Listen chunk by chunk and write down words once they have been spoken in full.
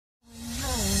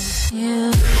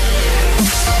you.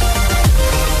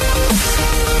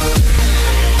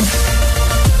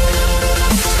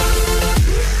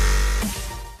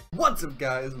 What's up,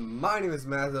 guys? My name is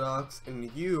Mazidox, and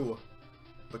you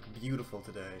look beautiful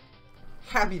today.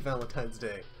 Happy Valentine's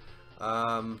Day.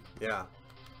 Yeah.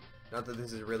 Not that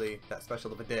this is really that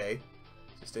special of a day,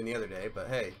 just any other day, but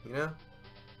hey, you know,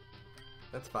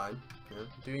 that's fine. You know,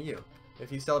 do you.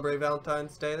 If you celebrate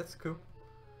Valentine's Day, that's cool.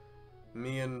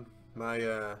 Me and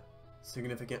my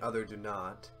significant other do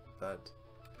not, but,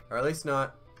 or at least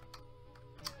not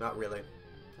really.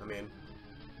 I mean,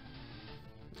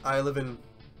 I live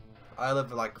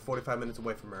like 45 minutes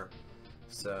away from her,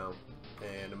 so,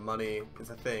 and money is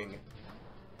a thing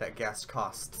that gas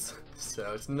costs,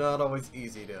 so it's not always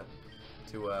easy to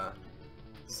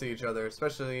see each other,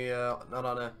 especially not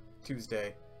on a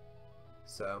Tuesday.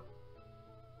 So,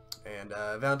 and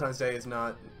Valentine's Day is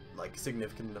not like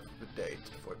significant enough of a date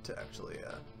for it to actually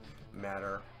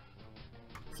matter.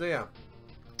 So yeah,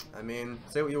 I mean,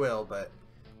 say what you will, but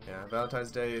yeah,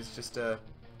 Valentine's Day is just a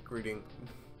greeting,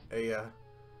 a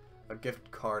gift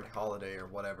card holiday or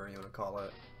whatever you want to call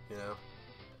it, you know.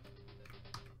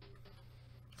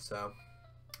 So,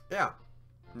 yeah.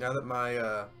 Now that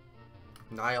my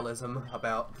nihilism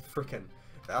about frickin'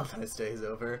 Valentine's Day is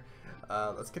over,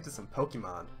 let's get to some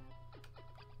Pokemon.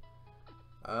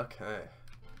 Okay.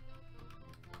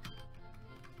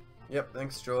 Yep,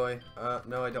 thanks, Joy.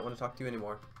 No, I don't want to talk to you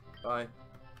anymore. Bye.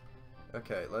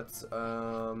 Okay, let's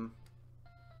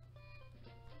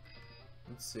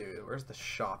see, where's the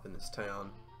shop in this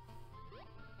town?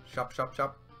 Shop.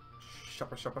 Shopper.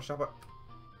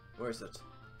 Where is it?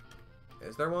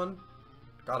 Is there one?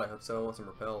 God, I hope so. I want some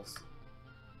repels.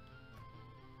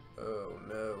 Oh,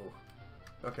 no.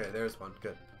 Okay, there's one.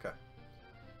 Good. Okay.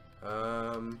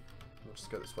 We'll just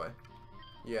go this way.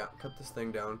 Yeah, cut this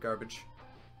thing down. Garbage.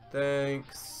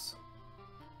 Thanks.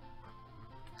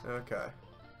 Okay.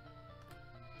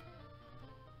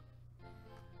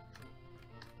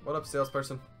 What up,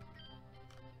 salesperson?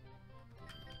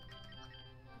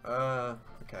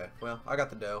 Okay. Well, I got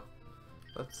the dough.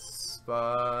 Let's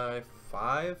buy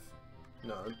 5?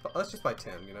 No, let's just buy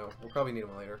 10, you know. We'll probably need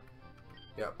them later.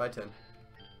 Yeah, buy 10.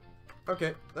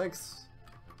 Okay, thanks.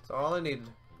 That's all I needed.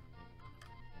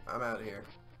 I'm out of here.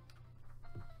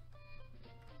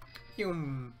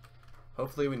 Phew.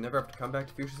 Hopefully we never have to come back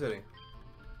to Fuchsia City.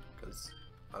 Because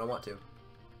I don't want to.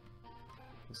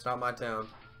 It's not my town.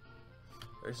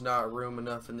 There's not room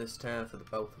enough in this town for the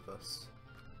both of us.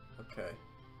 Okay.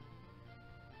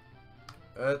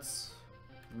 Let's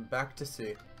back to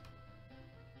sea.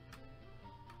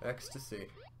 Ecstasy.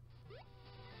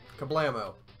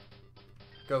 Kablamo.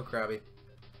 Go, Krabby.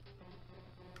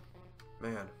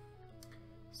 Man.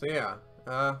 So yeah.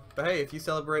 But hey, if you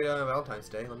celebrate Valentine's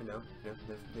Day, let me know. You know,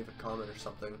 leave a comment or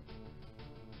something.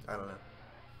 I don't know.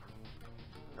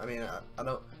 I mean, I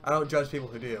don't judge people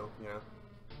who do. You know.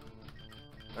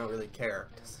 I don't really care.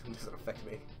 It doesn't affect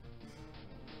me.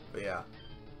 But yeah.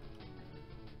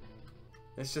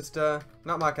 It's just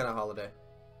not my kind of holiday.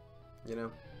 You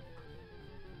know.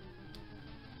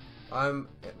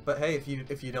 But hey, if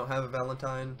you don't have a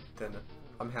Valentine, then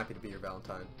I'm happy to be your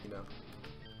Valentine, you know.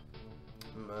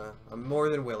 I'm more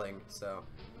than willing, so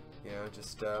you know,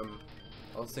 just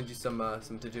I'll send you some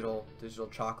digital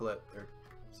chocolate or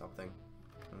something.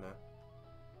 I don't know.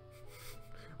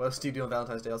 What else do you do on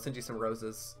Valentine's Day? I'll send you some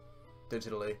roses,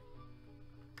 digitally.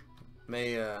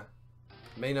 May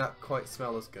not quite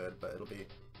smell as good, but it'll be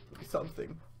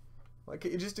something. Like,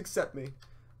 you just accept me.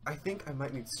 I think I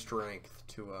might need strength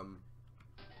to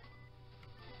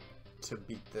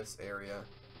beat this area,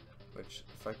 which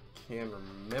if I can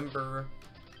remember,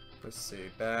 let's see,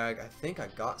 bag. I think I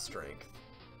got strength.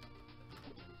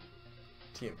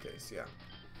 TM case, yeah.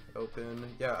 Open.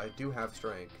 Yeah, I do have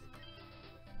strength.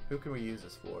 Who can we use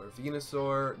this for?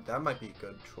 Venusaur, that might be a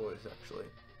good choice, actually.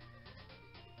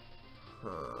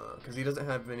 Huh, because he doesn't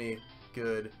have any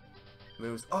good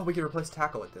moves. Oh, we can replace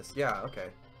Tackle with this. Yeah,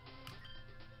 okay.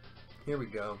 Here we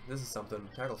go. This is something.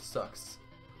 Tackle sucks.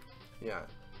 Yeah,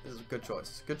 this is a good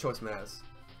choice. Good choice, Maz.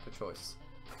 Good choice.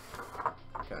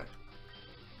 Okay.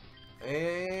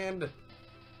 And...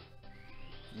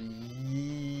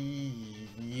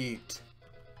 yeet.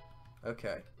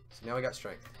 Okay, so now we got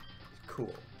strength.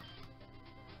 Cool.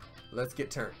 Let's get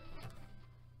turned.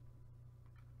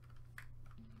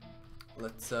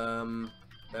 Let's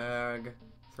bag,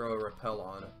 throw a repel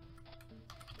on.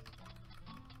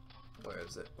 Where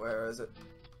is it? Where is it?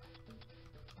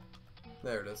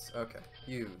 There it is. Okay,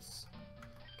 use.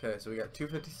 Okay, so we got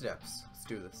 250 steps. Let's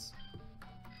do this.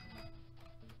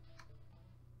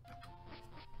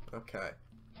 Okay.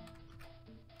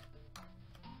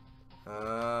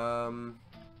 I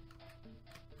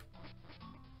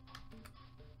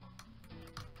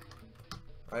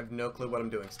have no clue what I'm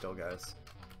doing still, guys.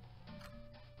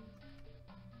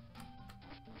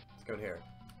 Let's go in here.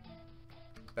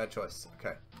 Bad choice.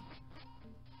 Okay.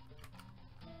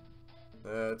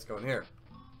 Let's go in here.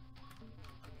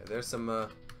 Okay, there's some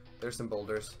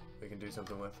boulders we can do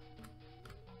something with.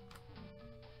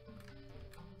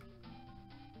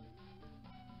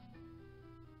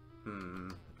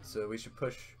 So we should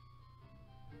push...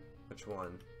 Which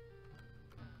one?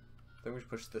 I think we should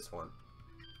push this one.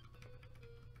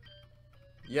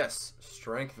 Yes!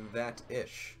 Strength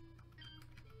that-ish.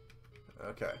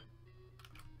 Okay.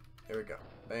 Here we go.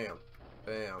 Bam.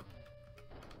 Bam.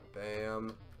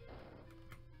 Bam.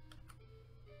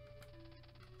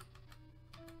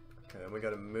 Okay, and we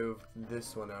gotta move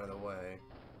this one out of the way.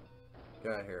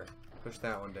 Get out of here. Push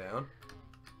that one down.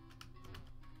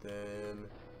 Then...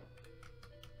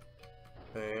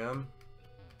 Bam.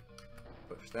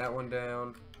 Push that one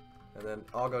down. And then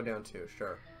I'll go down too,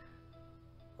 sure.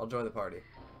 I'll join the party.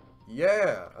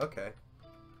 Yeah! Okay.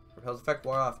 Repels effect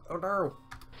wore off. Oh no!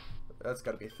 That's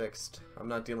gotta be fixed. I'm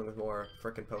not dealing with more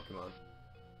frickin' Pokemon.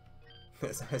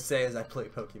 As I say as I play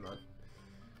Pokemon.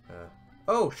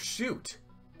 Oh shoot!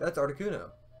 That's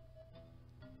Articuno.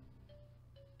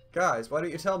 Guys, why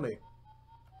don't you tell me?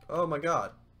 Oh my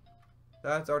god.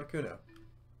 That's Articuno.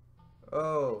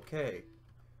 Okay.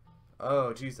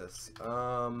 Oh Jesus.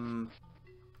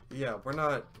 Yeah, we're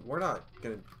not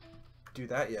gonna do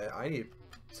that yet. I need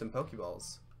some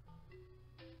Pokeballs.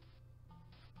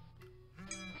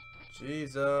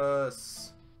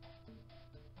 Jesus.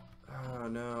 Oh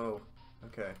no.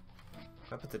 Okay.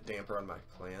 That puts a damper on my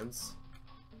plans.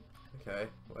 Okay.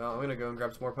 Well, I'm gonna go and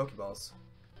grab some more Pokeballs.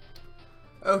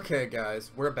 Okay, guys,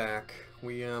 we're back.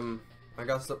 I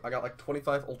got like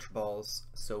 25 Ultra Balls,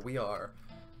 so we are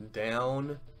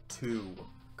down to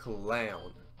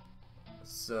Clown.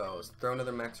 So let's throw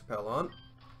another Max Repel on.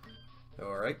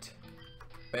 Alright.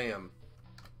 Bam.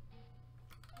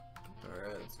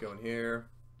 Alright, let's go in here.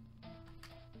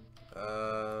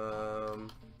 Gotta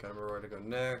remember where to go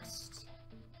next.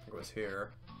 I think it was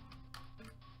here.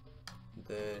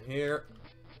 Then here.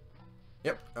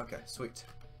 Yep, okay, sweet.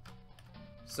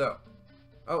 So.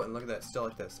 Oh, and look at that, still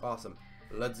like this. Awesome.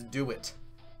 Let's do it.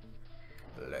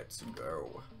 Let's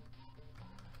go.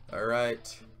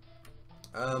 Alright.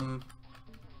 I'm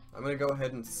gonna go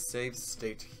ahead and save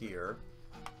state here.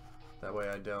 That way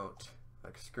I don't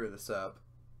like screw this up.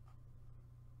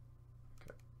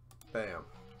 Okay. Bam.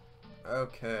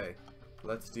 Okay.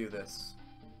 Let's do this.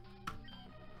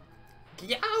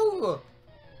 Yow!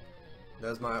 That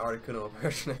was my Articuno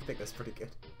impression. I think that's pretty good.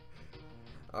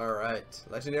 Alright.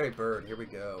 Legendary bird. Here we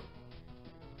go.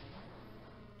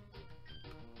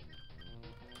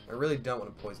 I really don't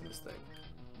want to poison this thing.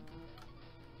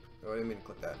 Oh, I didn't mean to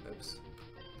click that. Oops.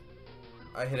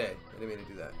 I hit A. I didn't mean to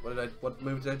do that. What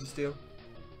move did I just do?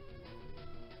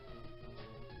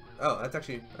 Oh, that's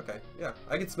actually... Okay, yeah.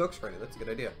 I can smoke screen it. That's a good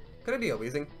idea. Good idea,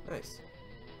 Weezing. Nice.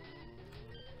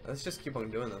 Let's just keep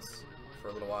on doing this for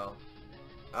a little while.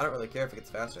 I don't really care if it gets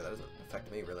faster. That doesn't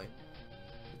affect me, really.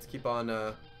 Let's keep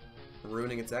on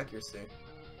ruining its accuracy.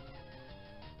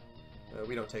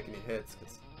 We don't take any hits.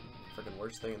 It's the freaking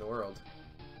worst thing in the world.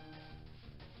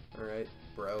 Alright,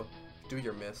 bro. Do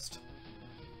your mist.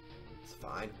 It's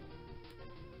fine.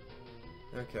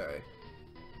 Okay.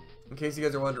 In case you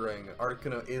guys are wondering,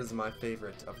 Articuno is my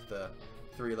favorite of the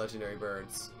 3 legendary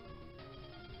birds.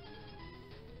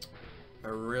 I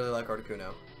really like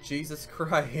Articuno. Jesus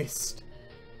Christ.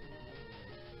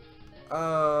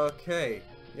 Okay.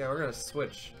 Yeah, we're gonna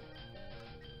switch.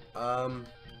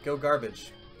 Go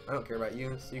garbage. I don't care about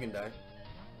you, so you can die.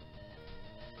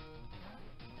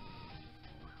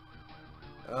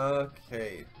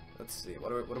 Okay. Let's see. What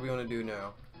do we want to do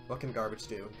now? What can garbage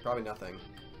do? Probably nothing.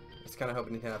 Just kind of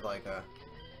hoping to have like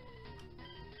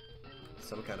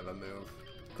some kind of a move.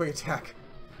 Quick attack.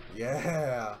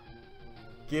 Yeah.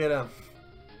 Get him.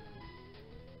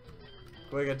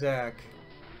 Quick attack.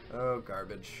 Oh,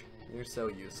 garbage. You're so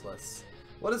useless.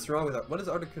 What is wrong with that? What is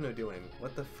Articuno doing?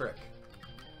 What the frick?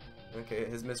 Okay,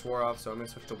 his miss wore off, so I'm gonna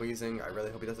switch to Weezing. I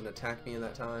really hope he doesn't attack me in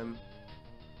that time.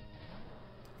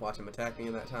 Watch him attack me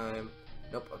in that time.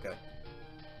 Nope, okay.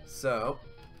 So,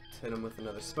 let's hit him with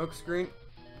another smoke screen.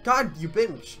 God, you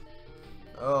binge!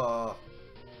 Oh.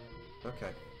 Okay,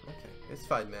 okay. It's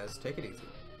fine, Maz. Take it easy.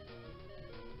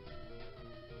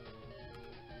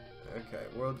 Okay,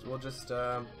 we'll just,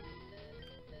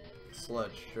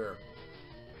 sludge, sure.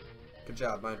 Good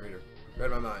job, Mind Reader.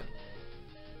 Read my mind.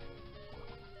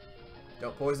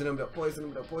 Don't poison him, don't poison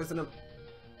him, don't poison him.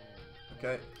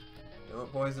 Okay.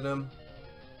 Don't poison him.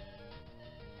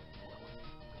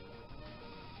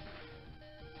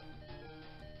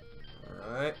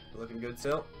 Alright, looking good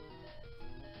still.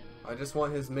 I just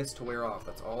want his mist to wear off.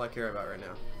 That's all I care about right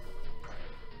now.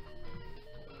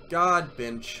 God,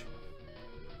 bench.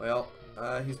 Well,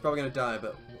 he's probably gonna die,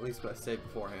 but at least I saved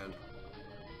beforehand.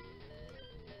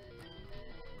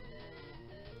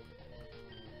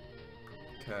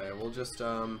 Okay, we'll just,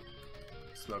 smoke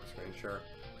screen, sure.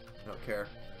 I don't care.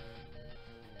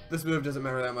 This move doesn't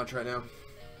matter that much right now.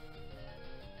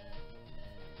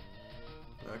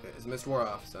 Okay, his mist wore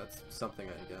off, so that's something,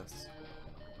 I guess.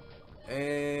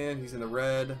 And he's in the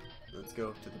red. Let's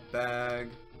go to the bag.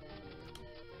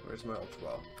 Where's my Ultra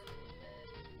Ball?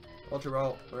 Ultra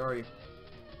Ball, where are you?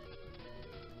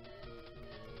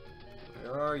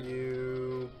 Where are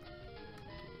you?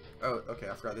 Oh, okay,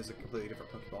 I forgot this is a completely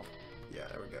different Pokeball. Yeah,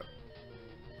 there we go.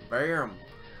 Bam!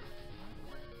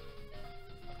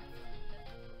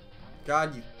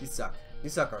 God, you suck. You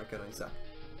suck, Articuno, you suck.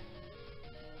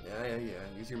 Yeah,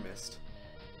 use your mist.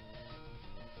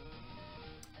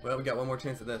 Well, we got one more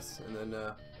chance at this, and then,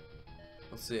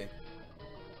 we'll see.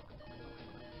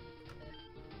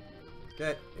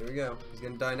 Okay, here we go. He's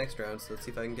gonna die next round, so let's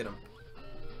see if I can get him.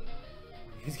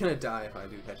 He's gonna die if I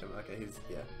do catch him. Okay,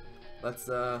 yeah. Let's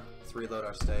reload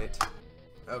our state.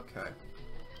 Okay.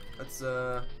 Let's,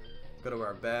 go to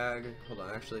our bag. Hold on,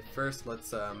 actually, first,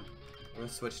 let's, I'm gonna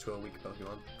switch to a weak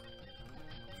Pokemon.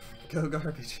 Go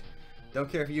garbage. Don't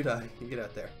care if you die. You get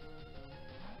out there.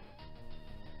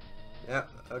 Yeah,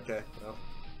 okay,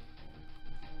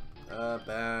 well.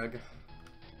 Bag.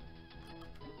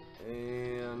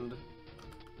 And...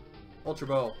 Ultra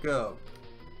Ball, go!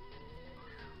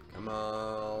 Come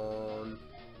on.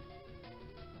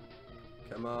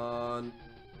 Come on.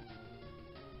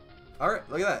 Alright,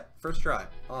 look at that. First try.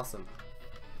 Awesome.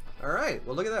 Alright,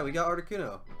 well look at that. We got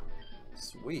Articuno.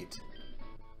 Sweet.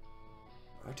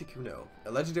 Articuno,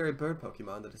 a legendary bird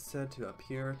Pokemon that is said to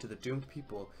appear to the doomed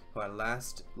people who are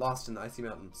lost in the icy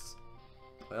mountains.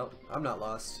 Well, I'm not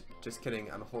lost. Just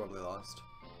kidding, I'm horribly lost.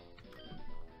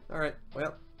 Alright,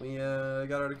 well, we got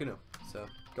Articuno, so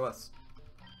go us.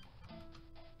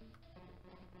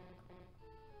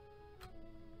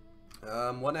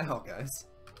 What now, guys?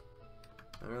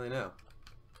 I don't really know.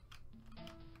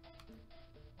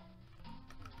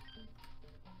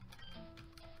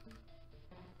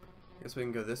 Guess we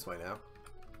can go this way now.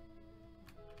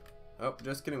 Oh,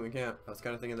 just kidding, we can't. I was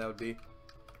kind of thinking that would be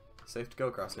safe to go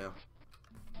across now.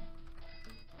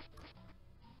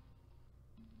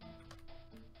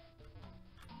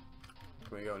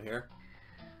 Can we go in here?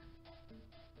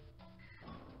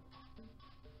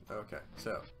 Okay,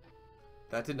 so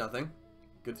that did nothing.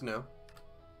 Good to know.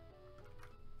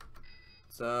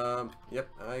 So, yep,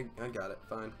 I got it.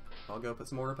 Fine. I'll go put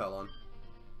some more repel on.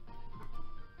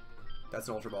 That's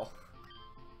an Ultra Ball.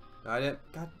 I didn't.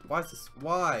 God, why is this?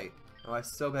 Why? Oh, I'm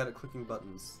so bad at clicking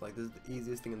buttons. Like, this is the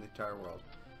easiest thing in the entire world.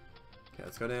 Okay,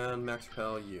 let's go down. Max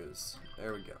repel, use.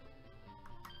 There we go.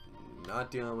 Not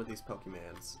dealing with these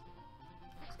Pokemans.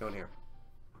 Let's go in here.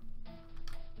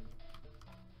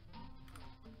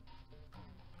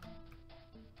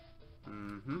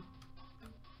 Mm-hmm.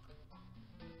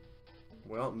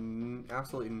 Well,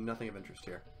 absolutely nothing of interest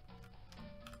here.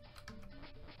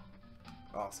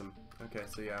 Awesome. Okay,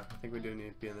 so yeah, I think we do need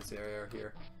to be in this area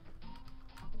here.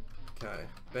 Okay,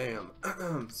 bam.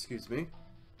 Excuse me.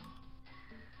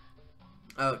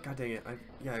 Oh, god dang it.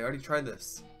 I already tried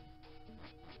this.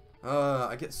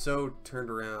 I get so turned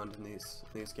around in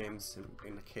these games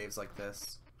in the caves like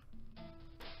this.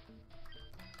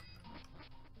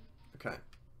 Okay.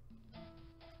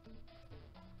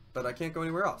 But I can't go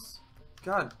anywhere else.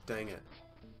 God dang it.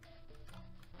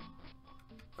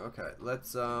 Okay,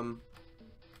 let's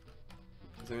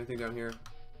is there anything down here?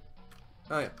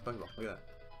 Oh yeah, Pokeball, look at that.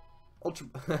 Ultra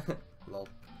lol.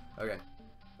 Okay.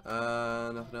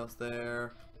 Nothing else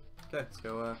there. Okay, let's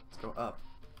go up.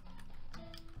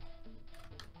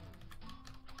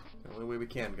 The only way we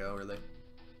can go, really.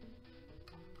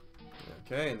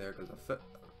 Okay, and there goes a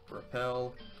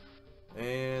repel.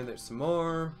 And there's some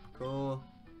more. Cool.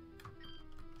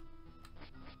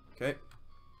 Okay.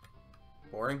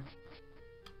 Boring.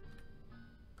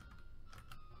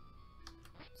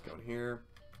 Let's go in here.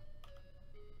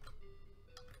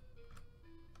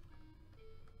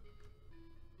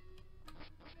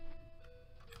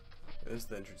 This is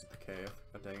the entrance of the cave.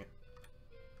 God dang it.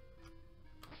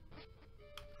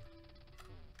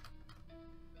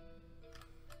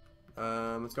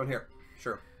 Let's go in here.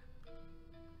 Sure.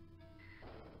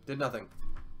 Did nothing.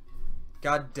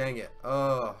 God dang it.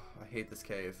 Oh, I hate this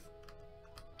cave.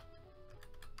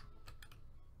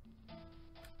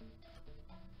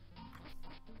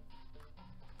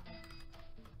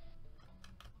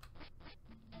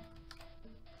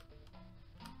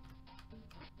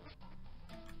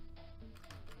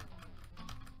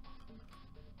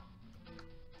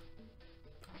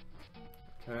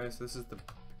 Okay, so this is the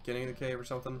beginning of the cave or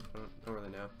something. I don't really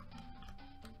know.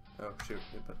 Oh shoot,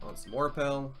 we put on some more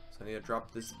repel. So I need to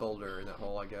drop this boulder in that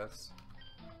hole, I guess.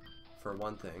 For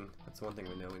one thing. That's one thing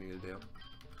we know we need to do.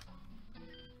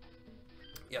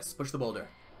 Yes, push the boulder.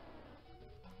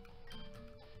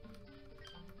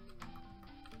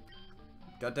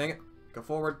 God dang it. Go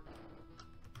forward.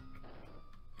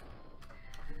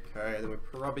 Okay, then we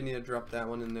probably need to drop that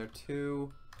one in there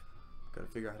too. Gotta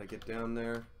figure out how to get down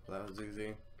there. That was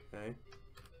easy. Okay.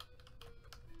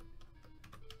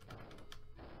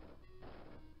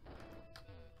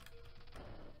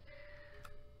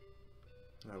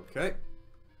 Okay.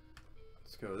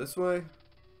 Let's go this way.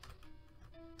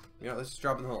 You know, let's just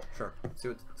drop in the hole. Sure. See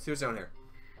what's down here.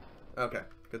 Okay.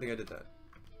 Good thing I did that.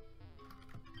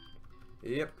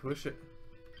 Yep, push it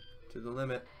to the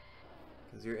limit.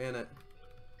 Because you're in it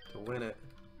to win it.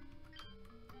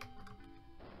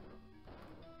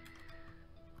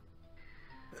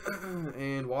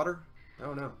 And water?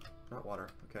 Oh no, not water.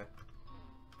 Okay.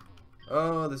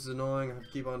 Oh, this is annoying. I have to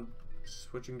keep on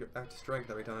switching back to strength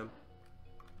every time.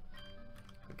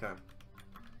 Okay.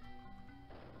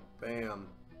 Bam.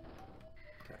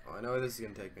 Okay, well, I know where this is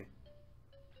gonna take me.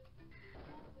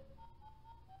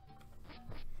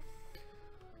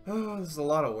 Oh, this is a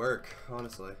lot of work,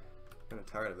 honestly. I'm kind of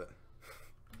tired of it.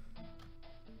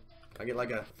 I get like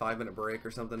a 5-minute break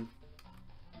or something.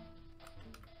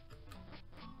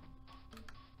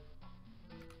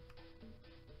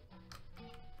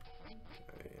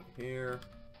 Here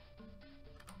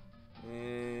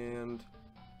and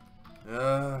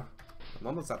I'm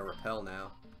almost out of repel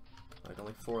now. Like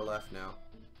only 4 left now.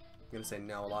 I'm gonna say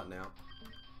now a lot now.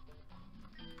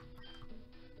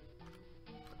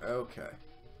 Okay,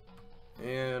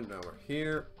 and now we're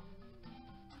here.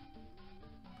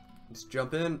 Let's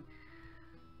jump in.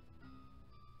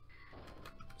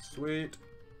 Sweet.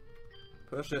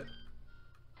 Push it.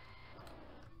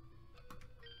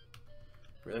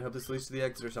 Really hope this leads to the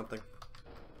exit or something.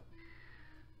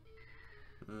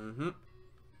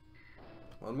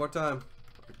 One more time,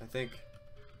 I think.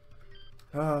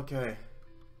 Okay.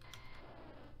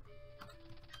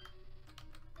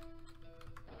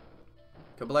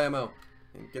 Kablamo!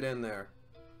 And get in there.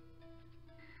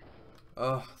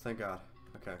 Oh, thank God.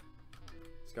 Okay.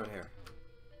 Let's go in here.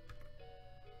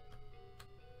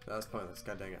 That was pointless.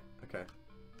 God dang it. Okay.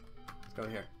 Let's go in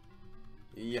here.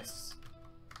 Yes.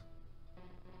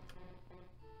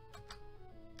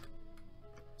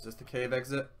 Is this the cave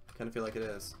exit? I kind of feel like it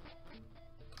is.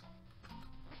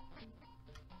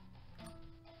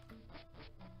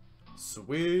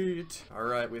 Sweet!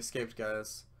 Alright, we escaped,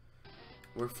 guys.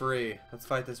 We're free. Let's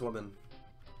fight this woman.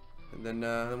 And then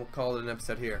we'll call it an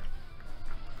episode here.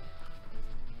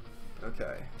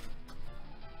 Okay.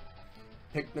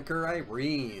 Picnicker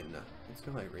Irene. Let's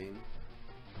go, Irene.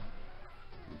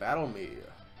 Battle me.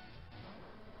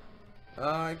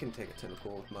 I can take a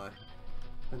tentacle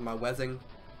with my wezzing.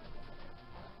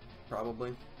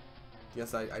 Probably.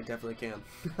 Yes, I definitely can.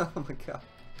 Oh my god.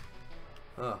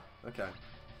 Oh, okay.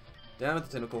 Down with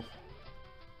the tentacle.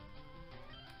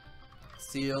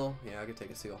 Seal. Yeah, I could take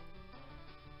a seal.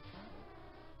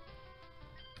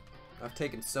 I've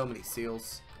taken so many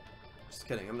seals. Just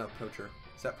kidding, I'm not a poacher.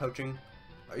 Is that poaching?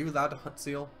 Are you allowed to hunt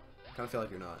seal? I kind of feel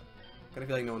like you're not. I kind of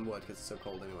feel like no one would because it's so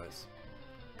cold anyways.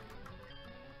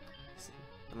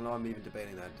 I don't know, I'm even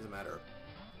debating that. It doesn't matter.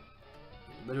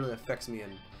 It literally affects me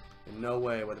in no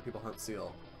way whether people hunt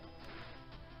seal.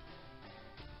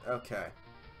 Okay.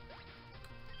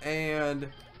 And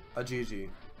a GG.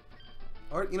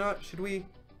 Or, you know what, should we?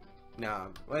 Nah,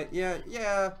 wait, yeah.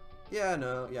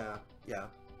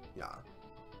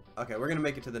 Okay, we're gonna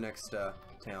make it to the next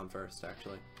town first,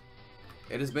 actually.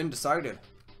 It has been decided.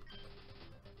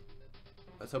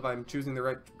 Let's hope I'm choosing the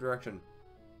right direction.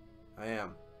 I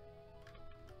am.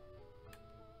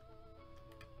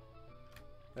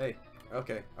 Hey,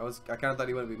 okay, I kinda thought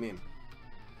he wouldn't be mean.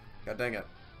 God dang it.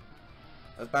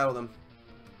 Let's battle them.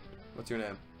 What's your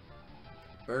name?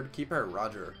 Birdkeeper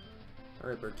Roger.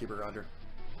 Alright, Birdkeeper Roger.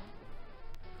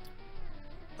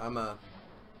 I'm a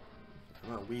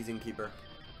wheezing keeper.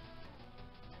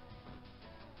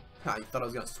 Ha, you thought I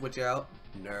was gonna switch out?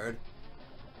 Nerd.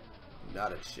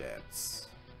 Not a chance.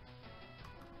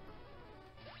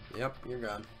 Yep, you're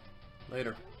gone.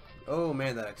 Later. Oh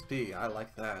man, that XP. I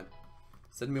like that.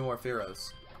 Send me more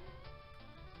Pharaohs.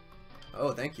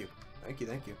 Oh, thank you. Thank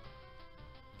you.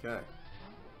 Okay.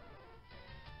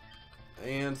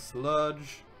 And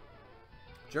sludge.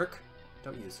 Jerk.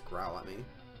 Don't use growl at me.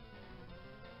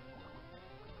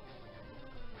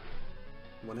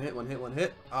 One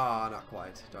hit. Ah, not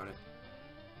quite. Darn it.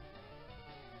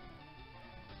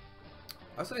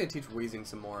 also need to teach Weezing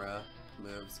some more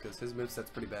moves, because his moveset's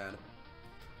pretty bad.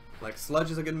 Like, Sludge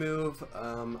is a good move.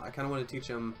 I kind of want to teach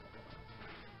him...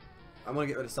 I want to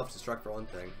get rid of Self-Destruct for one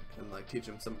thing, and like teach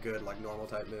him some good like normal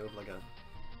type move, like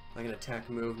an attack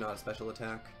move, not a special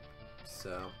attack.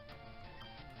 So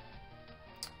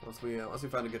once we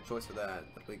find a good choice for that,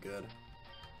 that'll be good.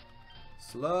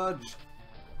 Sludge.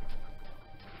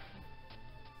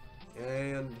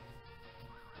 And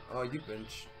oh, you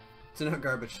bitch. It's not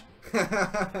garbage.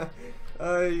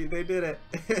 Oh, they did it.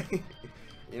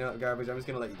 You know what, garbage? I'm just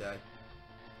gonna let you die.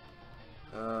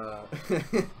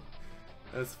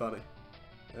 That's funny.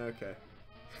 Okay.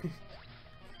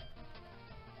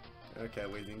 Okay,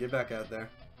 Weezing, get back out there.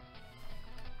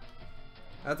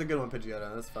 That's a good one,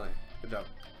 Pidgeotto. That's funny. Good job.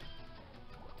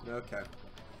 Okay.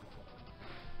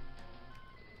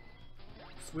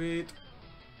 Sweet.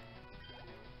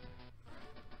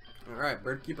 Alright,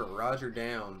 Birdkeeper Roger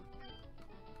down.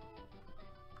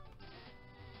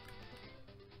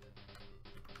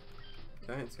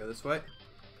 Okay, let's go this way.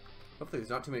 Hopefully there's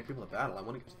not too many people to battle. I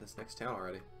want to get to this next town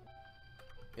already.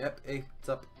 Yep, hey, what's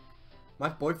up? My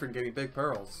boyfriend gave me big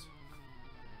pearls.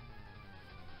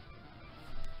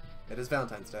 It is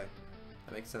Valentine's Day.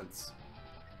 That makes sense.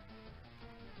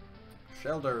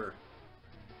 Shelter.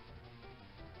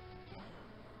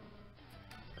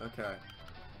 Okay.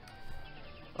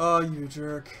 Oh, you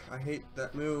jerk. I hate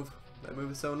that move. That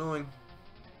move is so annoying.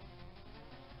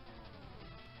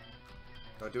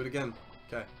 Don't do it again.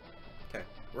 Okay. Okay.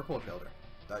 We're cool, Shelter.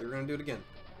 Thought you were gonna do it again.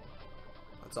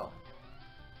 That's all.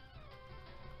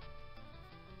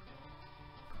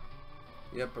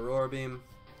 Yep, Aurora Beam.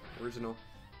 Original.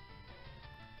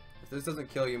 If this doesn't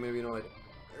kill you, maybe you know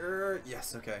what.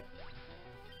 Yes, okay.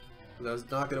 Because I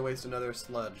was not gonna waste another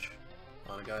Sludge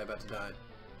on a guy about to die.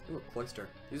 Ooh, Cloyster.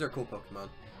 These are cool Pokemon.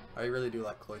 I really do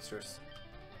like Cloysters.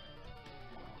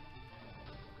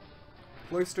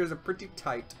 Cloysters are pretty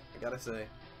tight, I gotta say.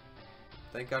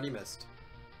 Thank God you missed.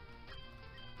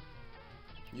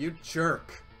 You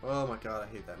jerk! Oh my god,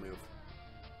 I hate that move.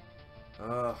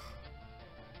 Ugh.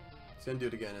 It's gonna do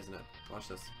it again, isn't it? Watch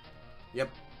this.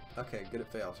 Yep. Okay, good, it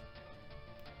failed.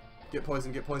 Get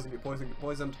poisoned, get poisoned, get poisoned, get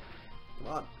poisoned.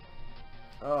 Come on.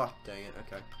 Oh, dang it,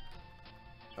 okay.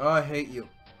 Oh, I hate you.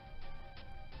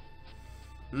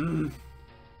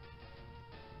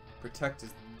 Protect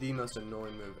is the most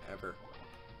annoying move ever.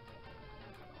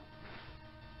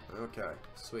 Okay,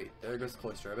 sweet. There goes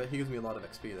Cloyster. I bet he gives me a lot of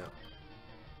XP though.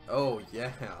 Oh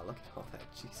yeah, look at all that.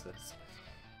 Jesus.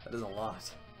 That is a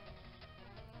lot.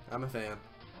 I'm a fan.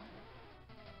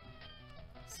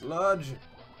 Sludge!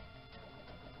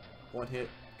 One hit.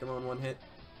 Come on, one hit.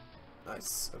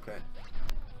 Nice. Okay.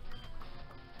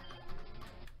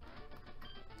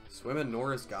 Swimming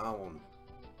Nora's gone.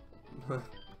 Well,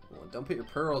 don't put your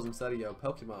pearls inside of your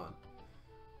Pokemon,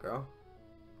 girl.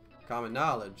 Common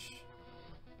knowledge.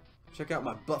 Check out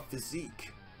my buff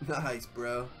physique. Nice,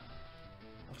 bro.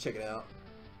 I'll check it out.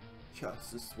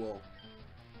 Just this swole.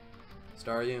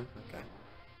 Star you? Okay.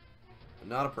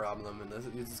 Not a problem, and this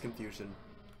uses confusion.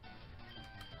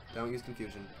 Don't use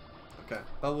confusion. Okay.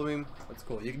 Bubble Beam. That's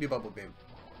cool. You can do Bubble Beam.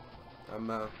 I'm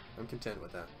content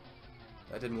with that.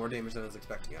 That did more damage than I was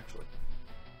expecting, actually.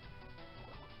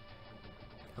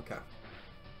 Okay.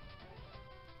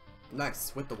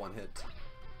 Nice, with the one hit.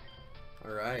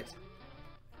 Alright.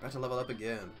 About to level up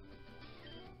again.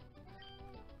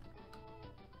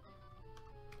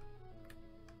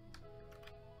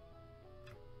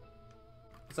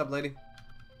 What's up, lady?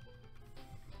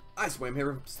 I swam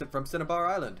here from Cinnabar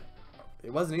Island.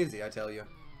 It wasn't easy, I tell you.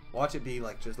 Watch it be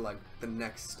like just like the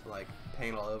next like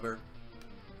panel over.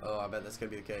 Oh, I bet that's gonna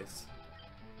be the case.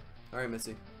 Alright,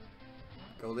 Missy.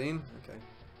 Goldeen? Okay.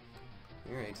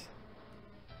 Alright.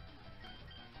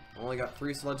 Only got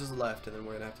 3 Sludges left, and then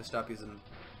we're gonna have to stop using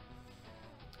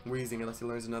Weezing unless he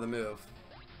learns another move.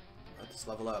 Let's just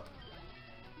level up.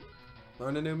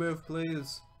 Learn a new move,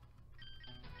 please.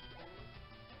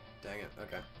 Dang it.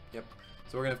 Okay. Yep.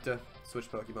 So we're gonna have to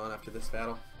switch Pokemon after this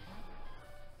battle.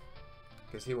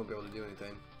 Because he won't be able to do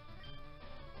anything.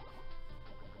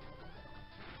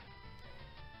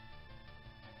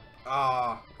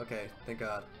 Ah, okay, thank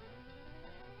God.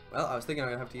 Well, I was thinking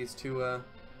I'd have to use two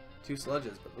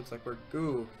Sludges, but looks like we're...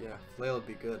 Ooh, yeah, Flail would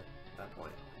be good at that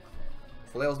point.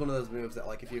 Flail's one of those moves that,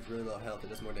 like, if you have really low health, it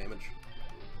does more damage.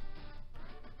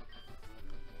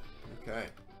 Okay.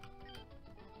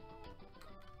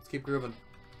 Let's keep grooving.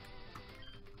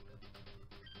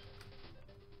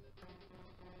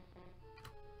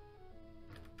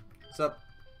 What's up?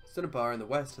 Cinnabar in the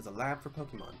west has a lab for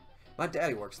Pokemon. My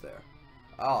daddy works there.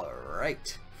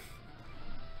 Alright.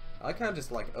 I like how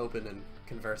just like open and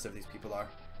conversive these people are.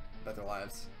 about their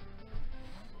lives.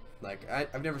 Like,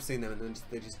 I've never seen them, and then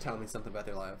they just tell me something about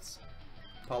their lives.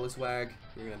 Polyswag,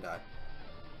 you're gonna die.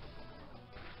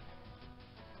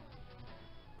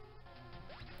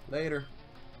 Later.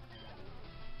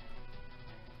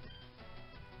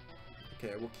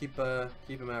 Okay, we'll keep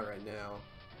him out right now.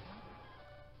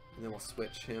 And then we'll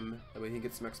switch him. That way he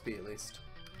gets some XP at least.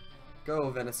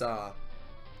 Go, Venusaur!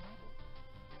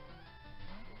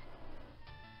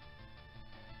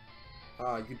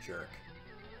 Ah, you jerk.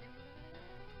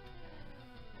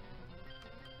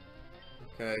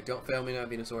 Okay, don't fail me now,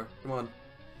 Venusaur. Come on.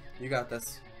 You got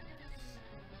this.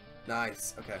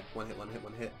 Nice. Okay, one hit, one hit,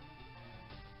 one hit.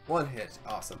 One hit.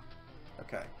 Awesome.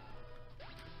 Okay.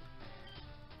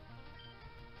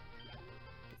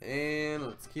 And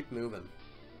let's keep moving.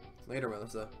 Later,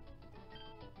 Melissa.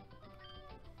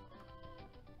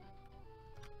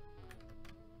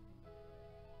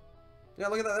 Yeah,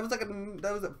 look at that. That was like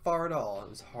that wasn't far at all. It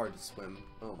was hard to swim.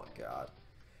 Oh my god.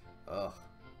 Ugh.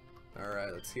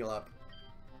 Alright, let's heal up.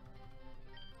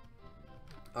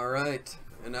 Alright.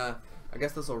 And I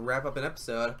guess this will wrap up an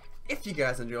episode. If you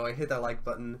guys enjoy, hit that like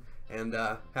button, and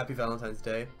happy Valentine's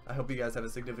Day. I hope you guys have a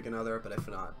significant other, but if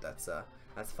not, that's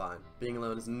fine. Being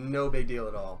alone is no big deal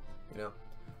at all, you know.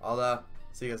 I'll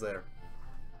see you guys later.